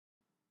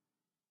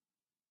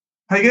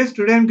Hi guys,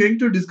 today I'm going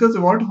to discuss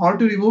about how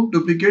to remove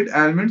duplicate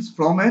elements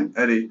from an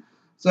array.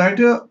 So at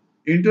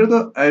enter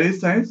the array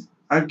size,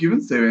 I've given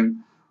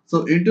 7.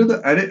 So into the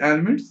array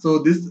elements, so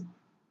these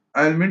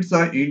elements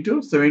are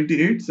into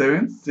 78,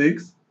 7,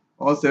 6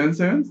 or 7,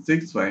 7,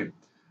 6, 5.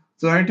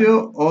 So at here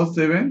or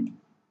 7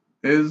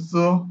 is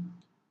or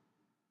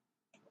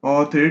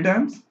 3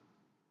 times,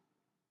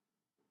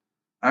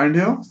 and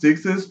here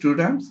 6 is 2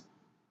 times,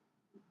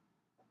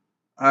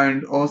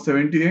 and or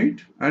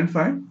 78 and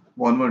 5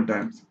 one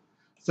times.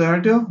 So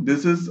at here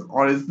this is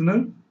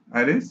original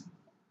arrays.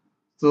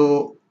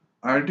 So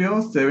at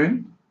here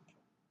 7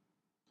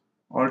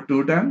 or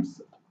 2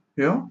 times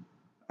here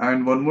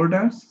and one more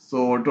times,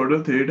 so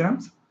total 3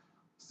 times.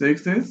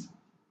 6 is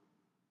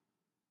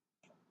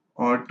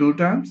or 2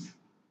 times,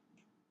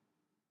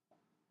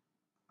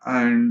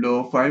 and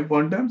 5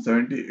 one time,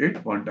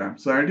 78 one time.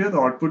 So idea the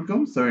output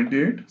comes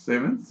 78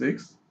 7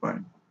 6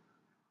 5.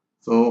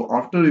 So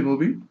after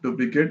removing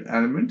duplicate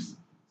elements,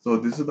 so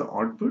this is the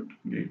output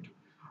gate.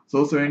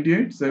 So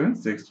 78 7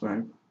 6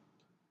 5.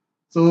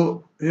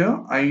 So here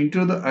I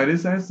enter the array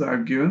size, so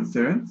I've given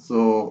 7,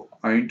 so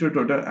I enter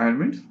total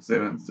elements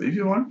 7. So if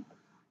you want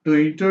to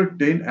enter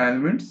 10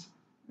 elements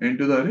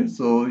into the array,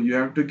 so you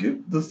have to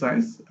give the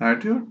size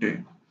at your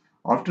 10.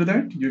 After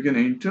that you can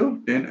enter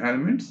 10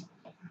 elements,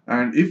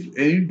 and if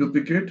any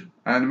duplicate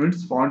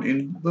elements found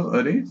in the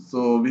array,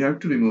 so we have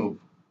to remove.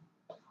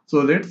 So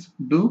let's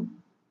do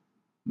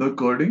the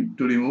coding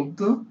to remove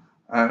the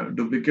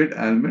duplicate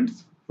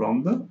elements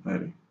from the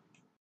array.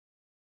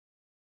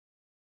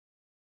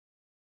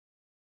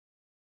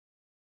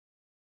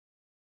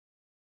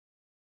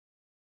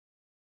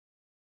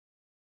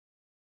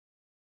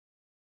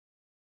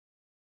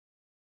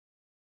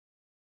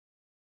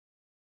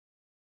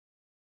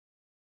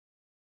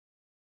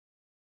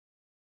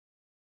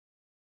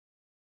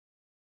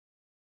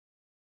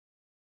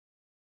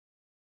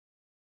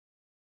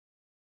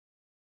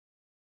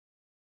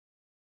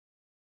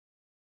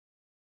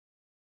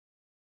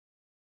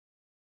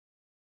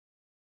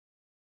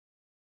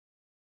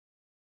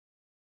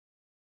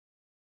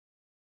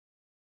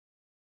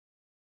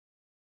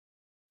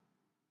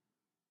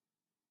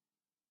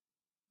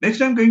 Next,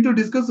 I'm going to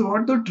discuss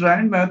about the try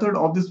and method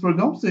of this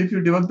program. So if you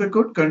debug the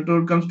code,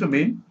 control comes to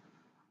main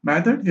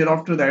method.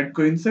 Hereafter that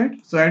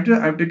coincide. So after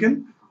I've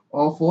taken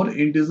four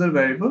integer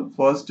variable.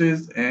 First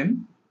is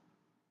n.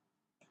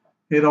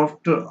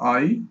 Hereafter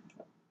I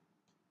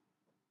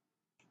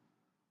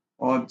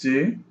or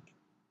j,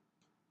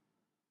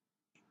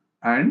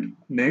 and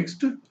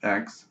next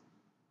x.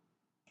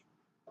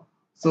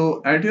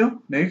 So at here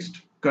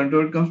next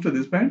control comes to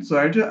this point. So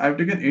at here I've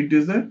taken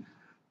integer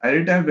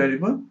array type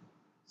variable.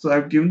 So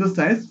I've given the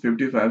size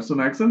 55. So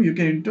maximum you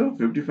can enter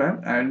 55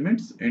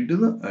 elements into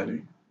the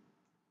array.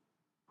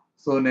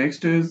 So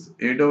next is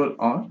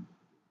ARR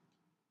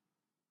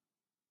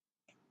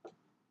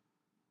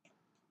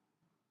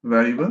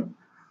variable.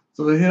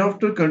 So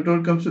hereafter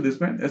control comes to this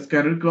point,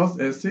 scanner class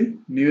sc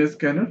new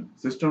scanner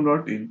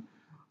system.in.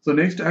 So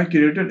next I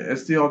created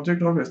sc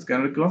object of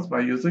scanner class by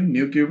using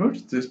new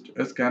keyword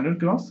scanner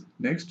class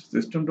next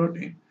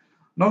system.in.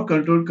 Now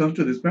control comes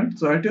to this point.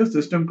 So I tell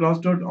system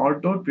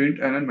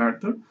class.out.println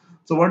method.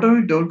 So whatever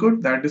we double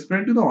code that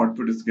display to the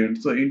output screen.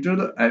 So enter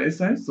the array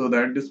size, so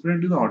that display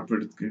to the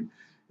output screen.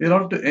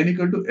 Hereafter n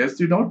equal to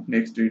sc dot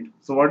next int.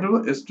 So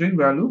whatever string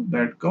value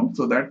that comes,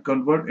 so that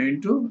convert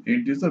into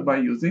integer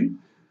by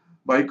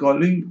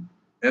calling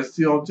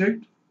sc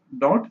object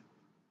dot,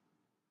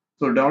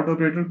 so dot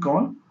operator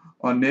call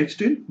or next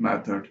in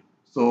method.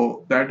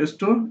 So that is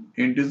store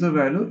integer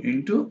value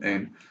into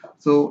n.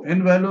 So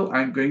n value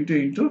I'm going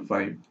to enter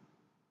 5.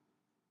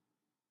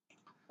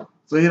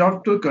 So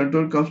hereafter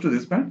control comes to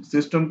this point,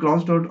 system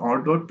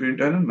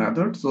class.out.println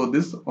method. So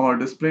this or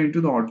display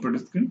into the output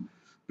screen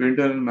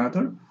println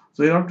method.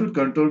 So hereafter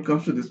control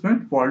comes to this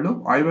point, for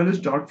loop I value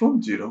start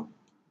from 0.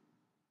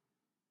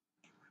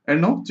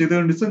 And now check the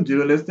condition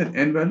 0 less than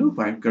n value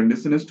 5.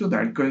 Condition is to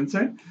that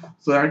coincide.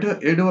 So at a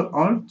add over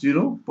r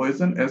 0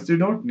 position sc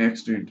dot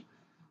next int.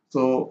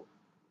 So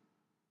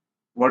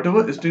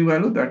whatever string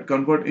value that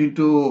convert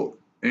into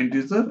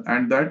integer,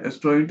 and that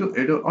store into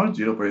add over r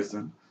 0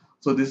 position.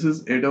 So this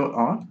is add over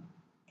r.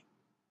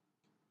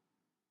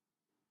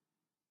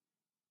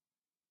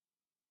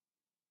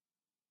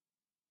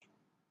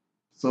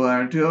 So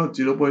at here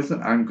 0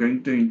 position I am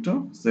going to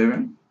enter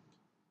 7.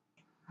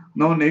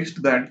 Now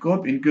next that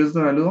code increase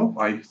the value of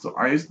I. So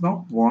I is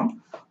now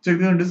 1. Check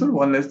the condition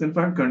 1 less than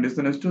 5.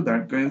 Condition is to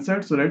that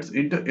coincide. So let's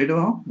enter add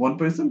over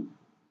 1%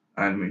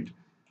 element.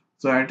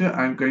 So at here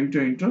I am going to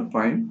enter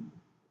 5.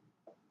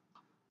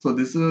 So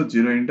this is a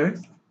 0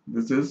 index.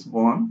 This is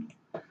 1.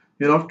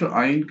 Hereafter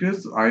I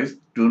increase, I is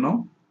 2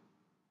 now.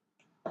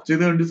 Check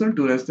the condition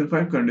 2 less than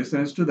 5.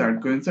 Condition is to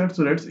that coincide.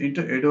 So let's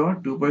enter add over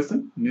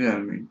 2% new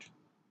element.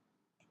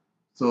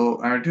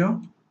 So at here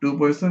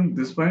 2%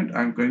 this point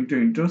I am going to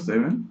enter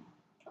 7.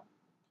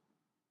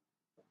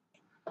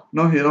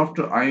 Now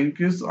hereafter I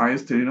increase, I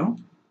is 3 now.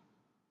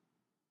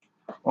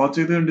 Or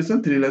check the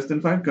condition 3 less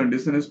than 5.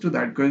 Condition is to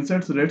that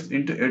coincide. So let's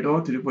enter add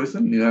over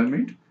 3% new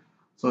element.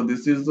 So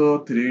this is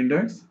the 3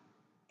 index.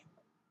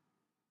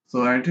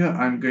 So right here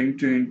I'm going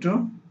to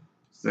enter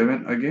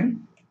 7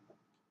 again.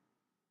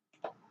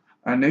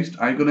 And next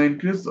I gonna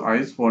increase I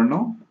is 4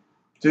 now.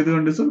 Check the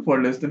condition for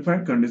less than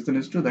 5 condition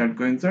is to that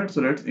coincide.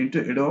 So let's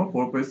enter it over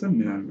 4%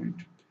 new element.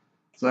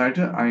 So right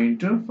here I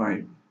enter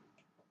 5.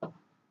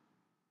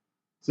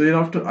 So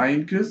hereafter I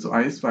increase, so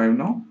I is 5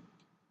 now.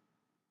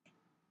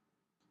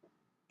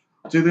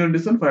 Check the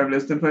condition 5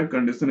 less than 5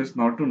 condition is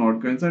not to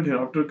not coincide.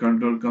 Hereafter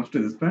control comes to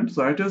this point.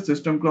 So I tell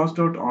system class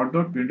dot out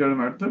dot println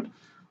method.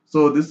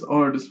 So this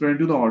are displayed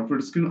to the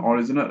output screen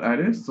original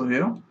array. So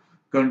here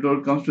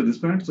control comes to this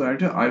point. So I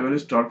tell I value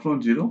start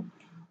from 0.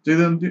 Check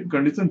the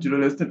condition 0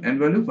 less than n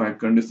value 5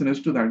 condition is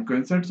to that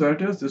coincide. So I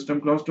tell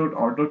system class dot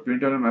out dot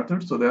println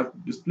method. So that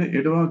display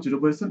 8 over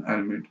 0%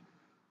 element.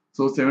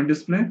 So 7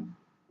 display.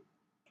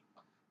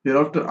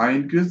 Hereafter I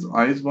increase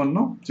I is 1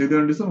 now. Check the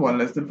condition 1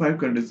 less than 5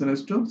 condition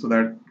is 2. So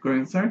that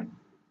coincide.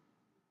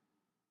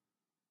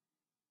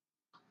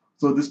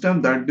 So this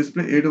time that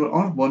display 8 over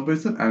on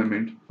 1%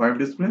 element. 5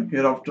 display.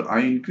 Hereafter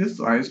I increase,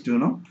 so I is 2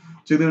 now.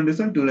 Check the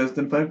condition 2 less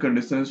than 5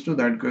 condition is 2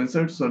 that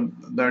coincides. So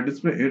that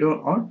display 8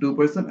 over on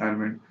 2%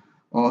 element.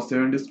 Or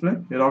 7 display.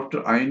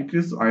 Hereafter I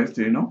increase, so I is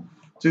 3 now.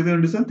 Check the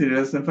condition 3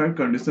 less than 5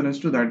 condition is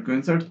 2 that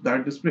coincides.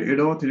 That display 8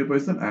 over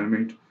 3%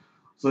 element.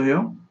 So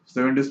here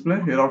 7 display.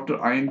 Hereafter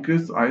I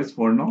increase, I is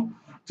 4 now.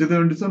 Check the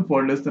condition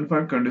 4 less than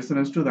 5 condition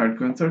is 2 that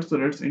coincides. So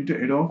let's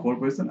into 8 over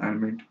 4%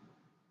 element.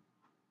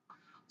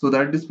 So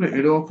that display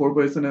 8 over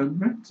 4%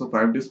 element. So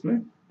 5 display.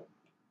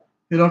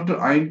 Hereafter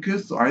I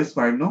increase, so I is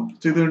 5 now.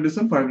 Check the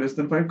condition 5 less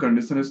than 5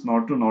 condition is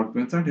not to not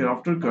coincide.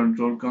 Hereafter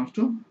control comes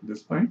to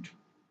this point.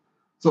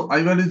 So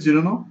I value is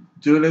 0 now.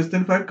 0 less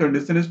than 5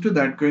 condition is to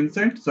that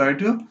coincide. So right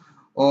here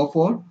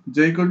for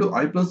j equal to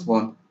I plus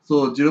 1.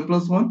 So 0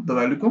 plus 1 the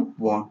value come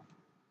 1.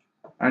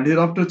 And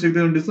hereafter check the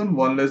condition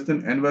 1 less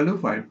than n value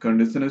 5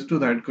 condition is to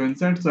that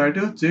coincide. So right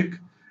here check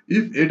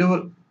if 8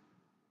 over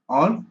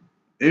r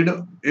 8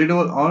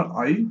 over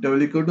r I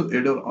double equal to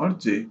 8 over r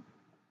j.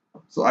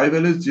 So I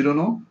value is 0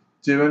 now,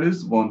 j value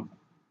is 1.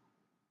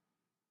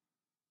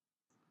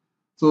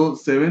 So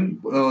 7,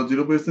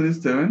 0%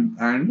 is 7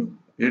 and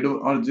 8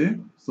 or j.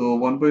 So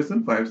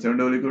 1% 5, 7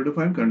 double equal to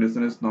 5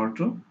 condition is not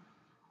true.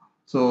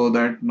 So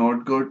that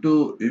not go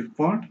to if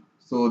part.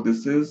 So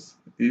this is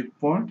if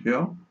part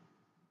here.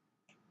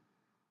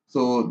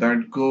 So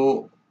that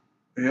go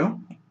here.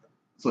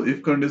 So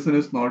if condition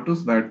is not true,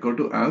 so that go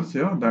to else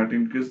here. That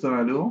increase the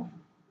value of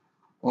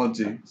or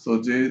j.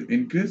 So j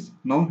increase.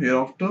 Now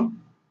hereafter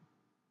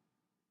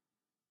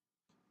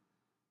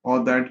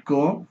or that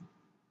go up.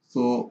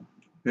 So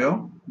here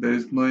there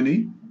is no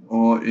any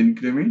or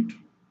increment.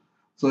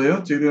 So here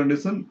check the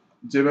condition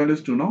j value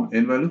is 2 now,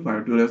 n value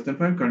 5, 2 less than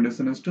 5,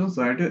 condition is 2,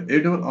 so at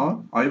 8 over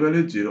r, I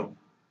value is 0.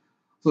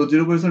 So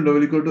 0%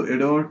 double equal to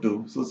 8 over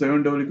 2, so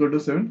 7 double equal to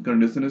 7,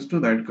 condition is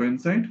 2, that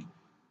coincide.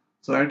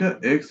 So at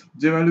x,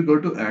 j value go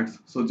to x,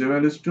 so j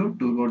value is 2,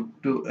 2 go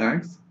to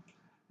x.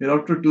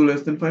 Hereafter 2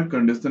 less than 5,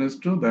 condition is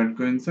 2, that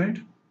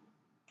coincide.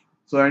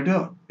 So at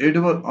 8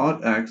 over r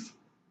x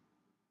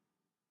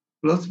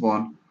plus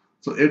 1,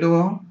 so 8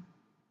 over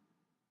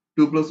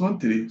 2 plus 1,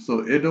 3.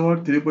 So 8 over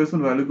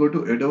 3% value go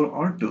to 8 over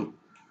r2.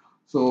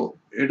 So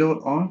 8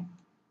 over r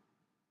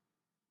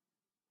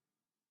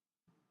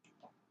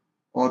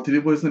or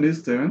 3%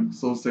 is 7,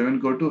 so 7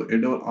 go to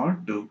 8 over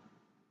R2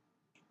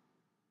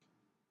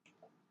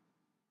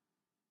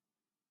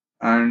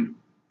 and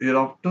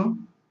hereafter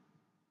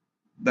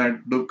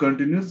that loop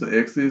continues, so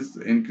x is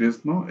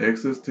increased now,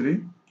 x is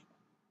 3,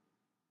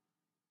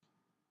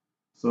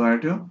 so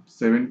at here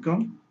 7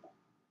 come,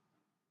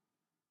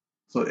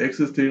 so x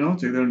is 3 now,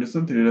 check the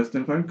condition 3 less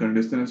than 5,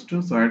 condition is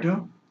 2, so at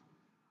here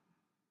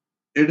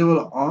 8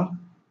 over R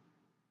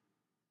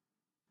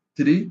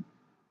 3,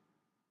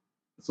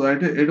 so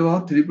at here 8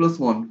 over 3 plus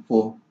 1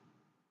 4,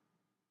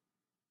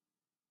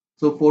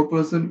 so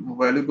 4%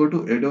 value go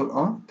to 8 over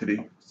R 3,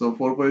 so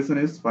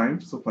 4% is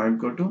 5, so 5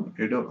 go to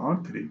 8 over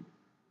R 3,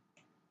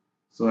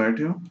 so at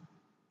here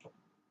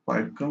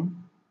 5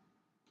 come.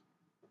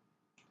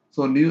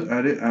 So new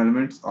array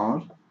elements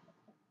are,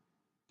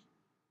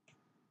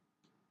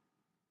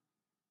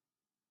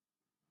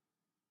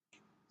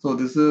 so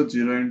this is a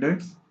 0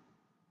 index.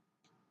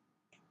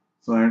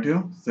 So at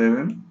here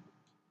 7,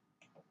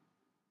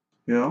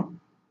 here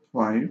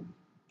 5,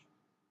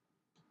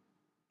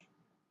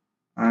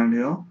 and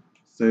here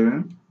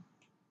 7,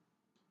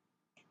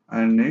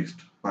 and next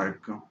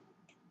 5 come.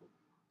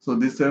 So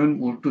this 7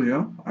 move to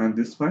here, and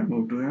this 5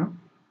 move to here,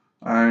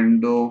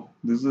 and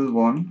this is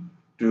 1,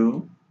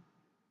 2,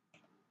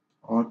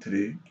 or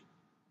 3,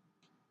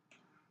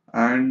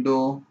 and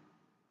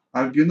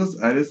I've given this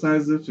array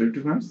size is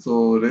 55.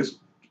 So rest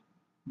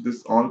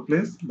this all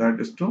place that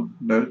is to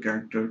double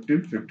character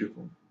till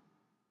 54,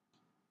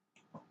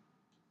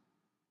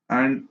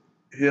 and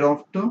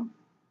hereafter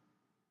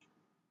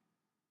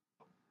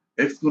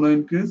x gonna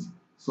increase,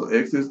 so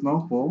x is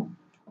now 4.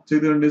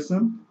 Check the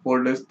condition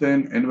 4 less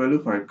than n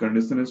value 5,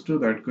 condition is true,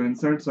 that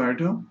coincides. So at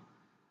here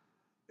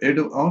 8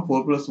 over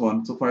 4 plus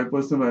 1, so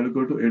 5% value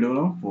go to 8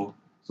 over 4.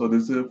 So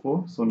this is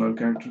 4. So null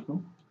character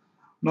come.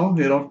 Now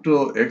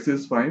hereafter x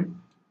is 5.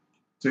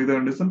 Check the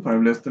condition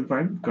 5 less than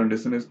 5.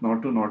 Condition is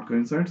not to not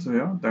coincide. So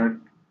yeah,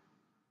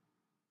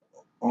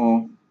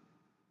 uh,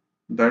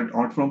 that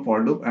out from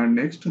for loop, and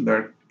next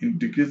that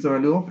decrease the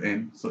value of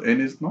n. So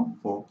n is now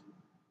 4.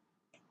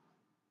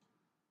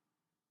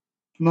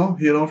 Now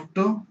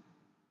hereafter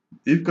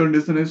if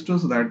condition is true,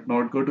 so that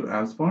not go to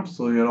else part.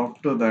 So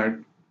hereafter that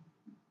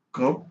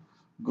curve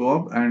go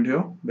up, and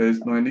here there is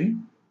no any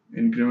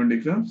increment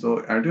decrement.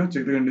 So at here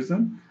check the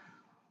condition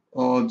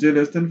j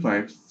less than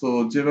 5.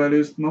 So j value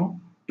is now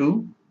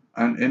 2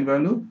 and n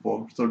value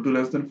 4. So 2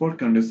 less than 4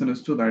 condition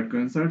is true, that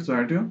coincides. So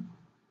at here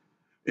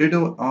 8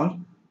 over r.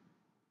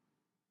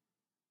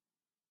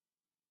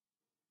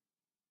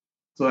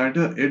 So at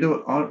here 8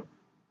 over r,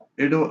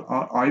 8 over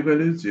r I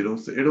value is 0.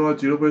 So 8 over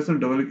 0%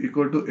 double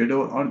equal to 8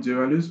 over r j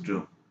value is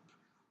 2.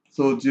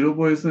 So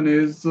 0%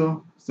 is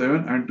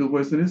 7 and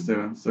 2% is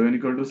 7. 7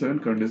 equal to 7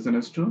 condition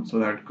is true. So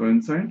that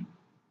coincide.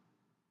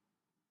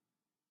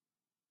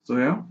 So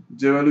here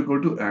j value go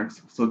to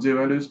x. So j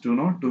value is 2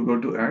 now. 2 go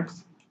to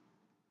x.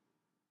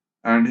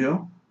 And here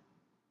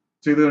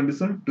check the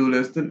condition 2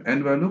 less than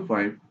n value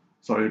 5.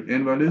 Sorry,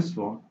 n value is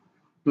 4.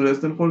 2 less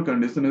than 4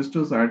 condition is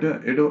true. So at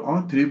 8 over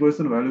r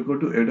 3% value go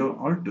to 8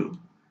 over r2.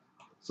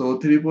 So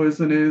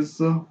 3%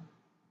 is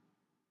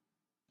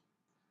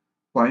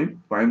 5.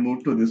 5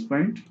 move to this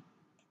point.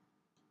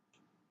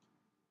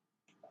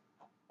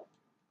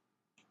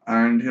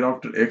 And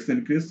hereafter x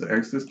increase, so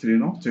x is 3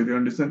 now. Check the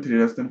condition 3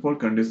 less than 4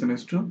 condition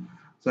is true.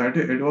 So at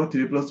 8 over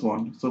 3 plus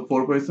 1. So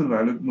 4%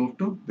 value move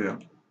to there.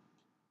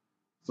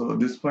 So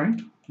this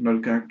point null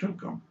character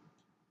come.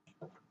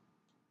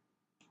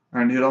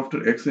 And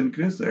hereafter x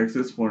increase, so x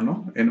is 4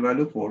 now. N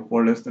value 4.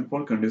 4 less than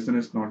 4 condition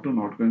is not to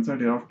not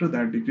coincide. Hereafter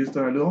that decrease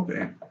the value of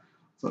n.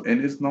 So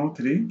n is now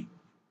 3.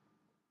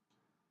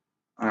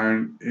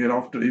 And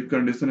hereafter if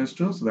condition is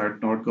true, so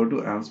that not go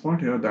to else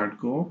part, here that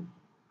go.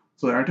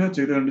 So at here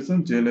check the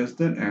condition j less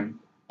than n.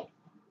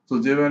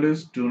 So j value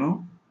is 2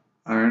 now.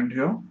 And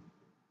here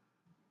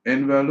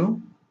n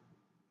value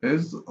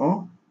is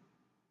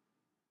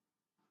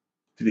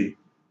 3.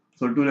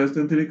 So 2 less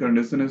than 3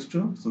 condition is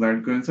true. So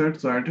that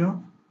coincides. So at here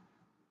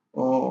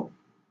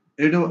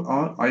 8 over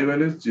r I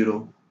value is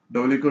 0.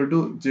 Double equal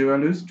to j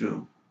value is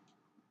 2.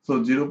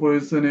 So 0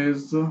 position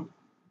is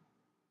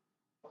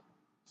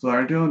so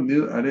at here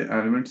new array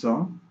elements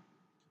are,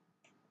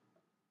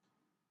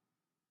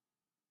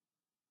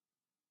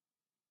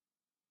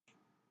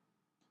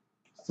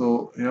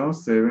 so here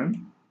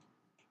 7,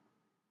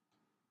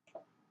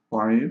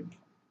 5.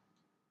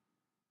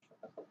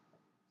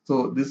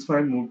 So this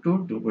 5 move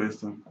to 2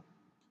 position.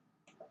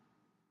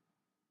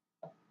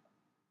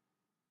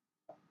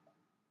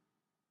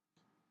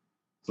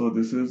 So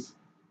this is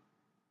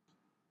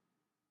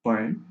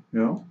 5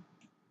 here,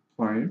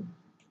 5,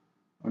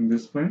 and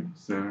this point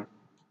 7.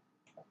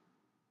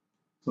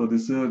 So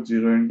this is a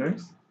 0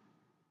 index.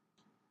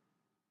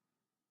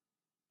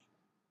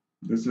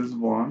 This is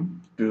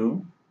 1,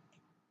 2,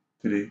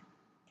 3.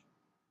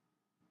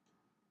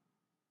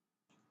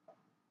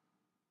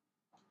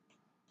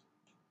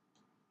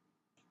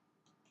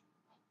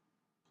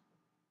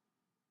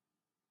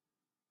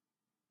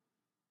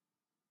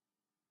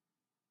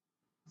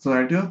 So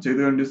right here, check the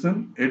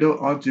condition 8 over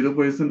r 0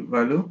 position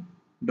value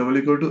double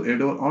equal to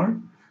 8 over r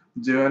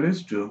j value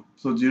is 2.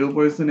 So 0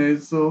 position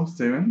is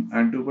 7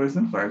 and 2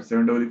 position 5.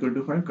 7 double equal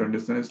to 5.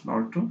 Condition is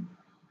not true.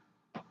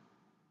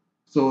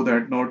 So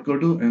that not go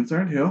to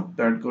inside here,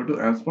 that go to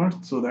as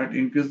part. So that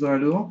increase the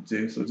value of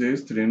j. So j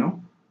is 3 now.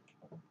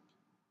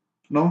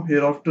 Now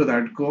hereafter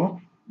that go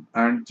up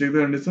and check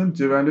the condition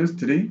j value is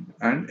 3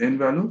 and n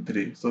value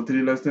 3. So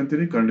 3 less than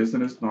 3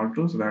 condition is not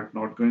true. So that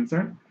not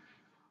coincide.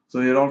 So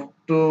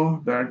hereafter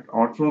that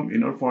out from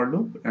inner for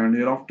loop, and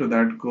hereafter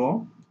that go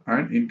up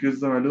and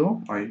increase the value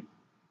of I.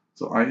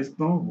 So I is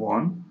now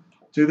 1.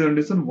 Check the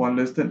condition 1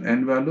 less than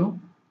n value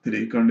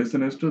 3.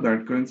 Condition is 2,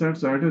 that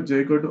coincides. So I have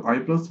j equal to I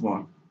plus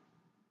 1.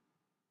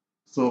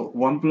 So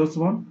 1 plus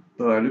 1,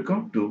 the value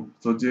come 2.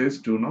 So j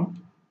is 2 now.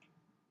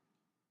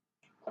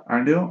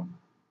 And here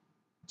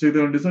check the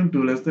condition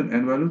 2 less than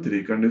n value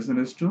 3. Condition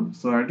is 2.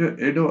 So I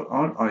have 8 over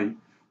r I.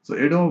 So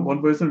 8 over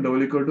 1%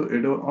 double equal to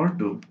 8 over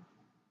r2.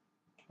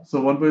 So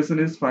 1%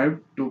 is 5,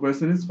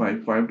 2% is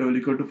 5. 5 double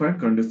equal to 5.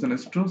 Condition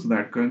is true. So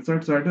that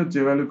coincides. So at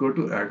j value go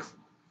to x.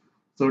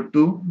 So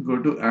 2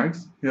 go to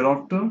x.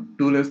 Hereafter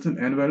 2 less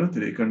than n value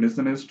 3.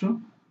 Condition is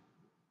true.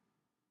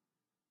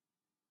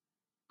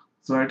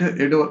 So at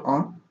 8 over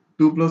r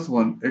 2 plus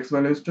 1. X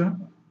value is 2.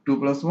 2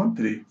 plus 1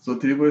 3. So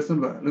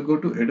 3% value go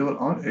to 8 over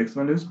r. X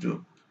value is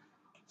 2.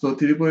 So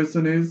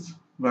 3% is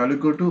value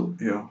go to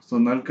here. So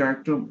null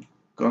character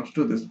comes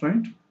to this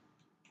point.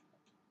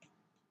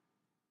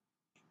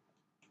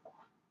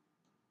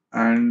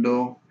 And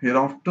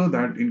hereafter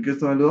that increase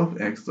the value of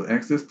x. So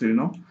x is 3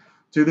 now.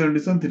 Check the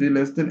condition 3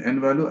 less than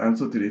n value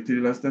also 3. 3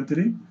 less than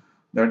 3.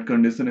 That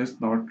condition is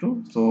not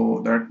true.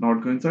 So that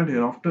not coincide.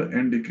 Hereafter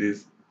n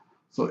decrease.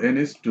 So n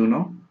is 2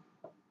 now.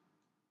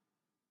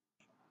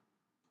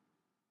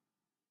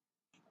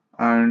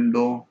 And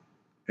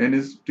n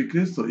is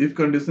decreased. So if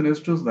condition is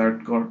true, so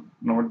that got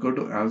not go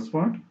to else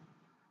part.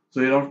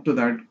 So hereafter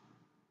that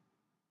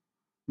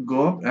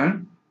go up,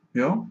 and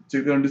here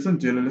check the condition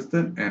j less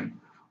than n.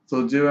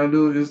 So j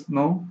value is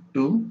now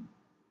 2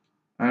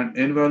 and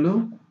n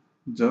value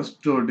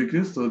just to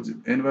decrease. So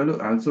n value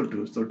also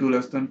 2. So 2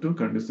 less than 2,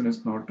 condition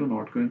is not to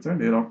not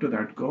coincide. Hereafter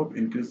that go up,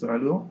 increase the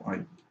value of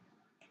I.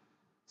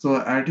 So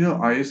at here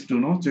I is 2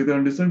 now, check the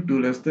condition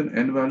 2 less than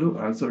n value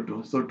also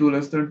 2. So 2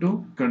 less than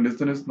 2,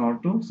 condition is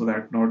not 2, so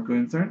that not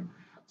coincide.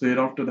 So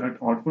hereafter that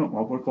output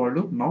upper for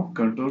loop, now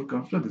control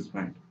comes to this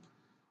point.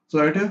 So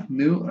at here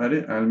new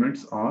array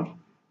elements are,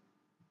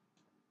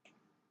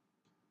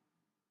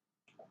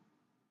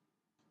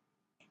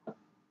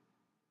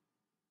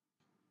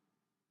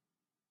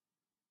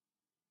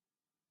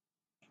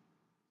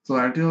 so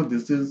at here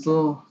this is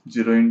the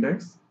 0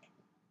 index,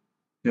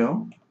 here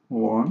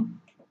 1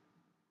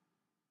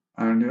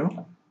 and here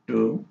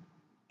 2,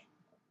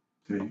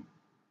 3.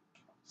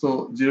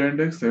 So 0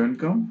 index 7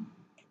 come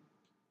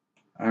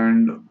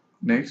and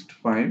next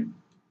 5,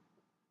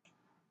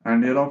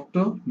 and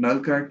hereafter null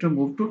character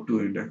move to 2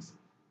 index,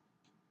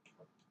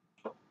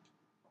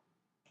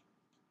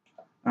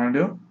 and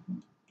here,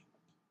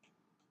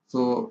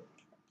 so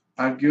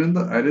I've given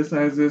the array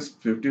size is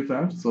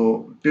 55,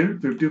 so till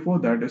 54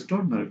 that is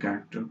to null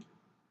character.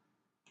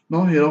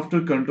 Now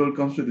hereafter control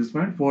comes to this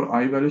point, for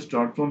I value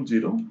start from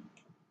 0,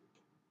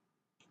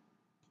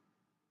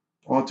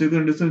 or check the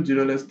condition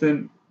 0 less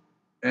than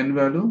n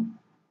value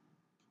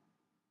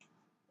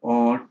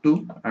or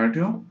 2 at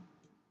here.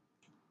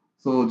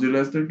 So 0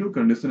 less than 2,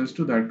 condition is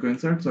 2, that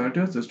coincides. So at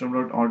here system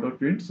dot out dot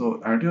print,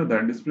 so at here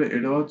that display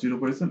 8 over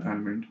 0%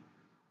 element.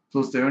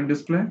 So 7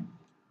 display.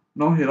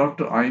 Now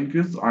hereafter I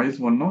increase, I is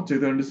 1 now, check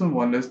the condition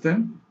 1 less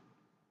than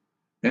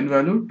n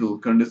value 2,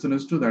 condition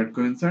is 2, that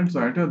coincides.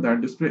 So at here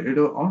that display 8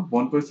 over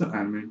 1%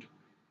 element.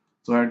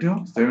 So at here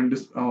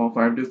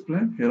 5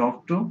 display,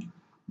 hereafter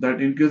that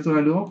increase the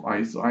value of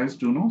I. So I is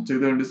 2 now,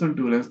 check the condition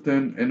 2 less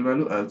than n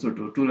value also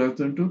 2, 2 less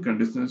than 2,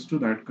 condition is 2,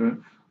 that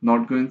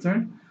not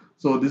coincide.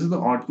 So this is the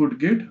output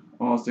gate,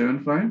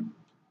 7 5.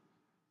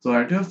 So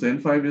at here 7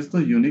 5 is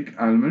the unique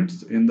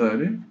elements in the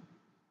array.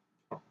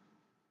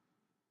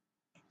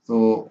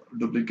 So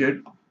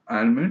duplicate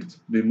elements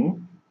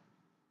remove,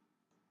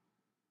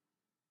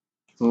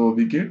 so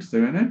we get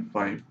 7 and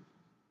 5.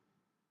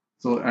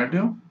 So at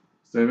here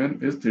 7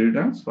 is 3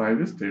 times,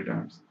 5 is 3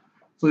 times.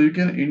 So you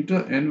can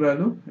enter n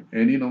value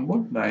any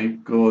number,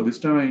 like this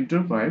time I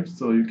enter 5,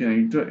 so you can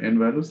enter n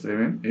value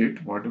 7,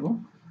 8, whatever.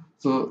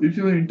 So if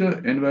you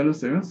enter n value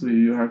 7, so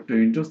you have to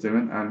enter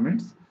 7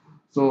 elements.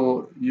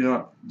 So you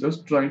are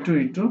just trying to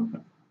enter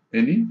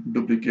any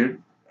duplicate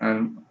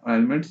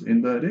elements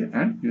in the array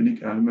and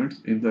unique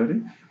elements in the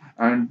array,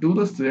 and do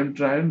the same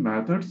trial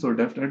method, so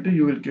definitely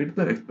you will get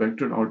the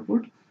expected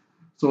output.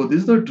 So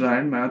this is the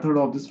trial method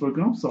of this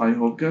program. So I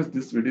hope guys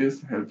this video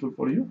is helpful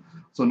for you.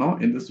 So now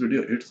in this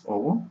video it's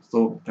over.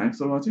 So thanks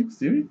for watching.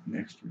 See you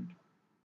next video.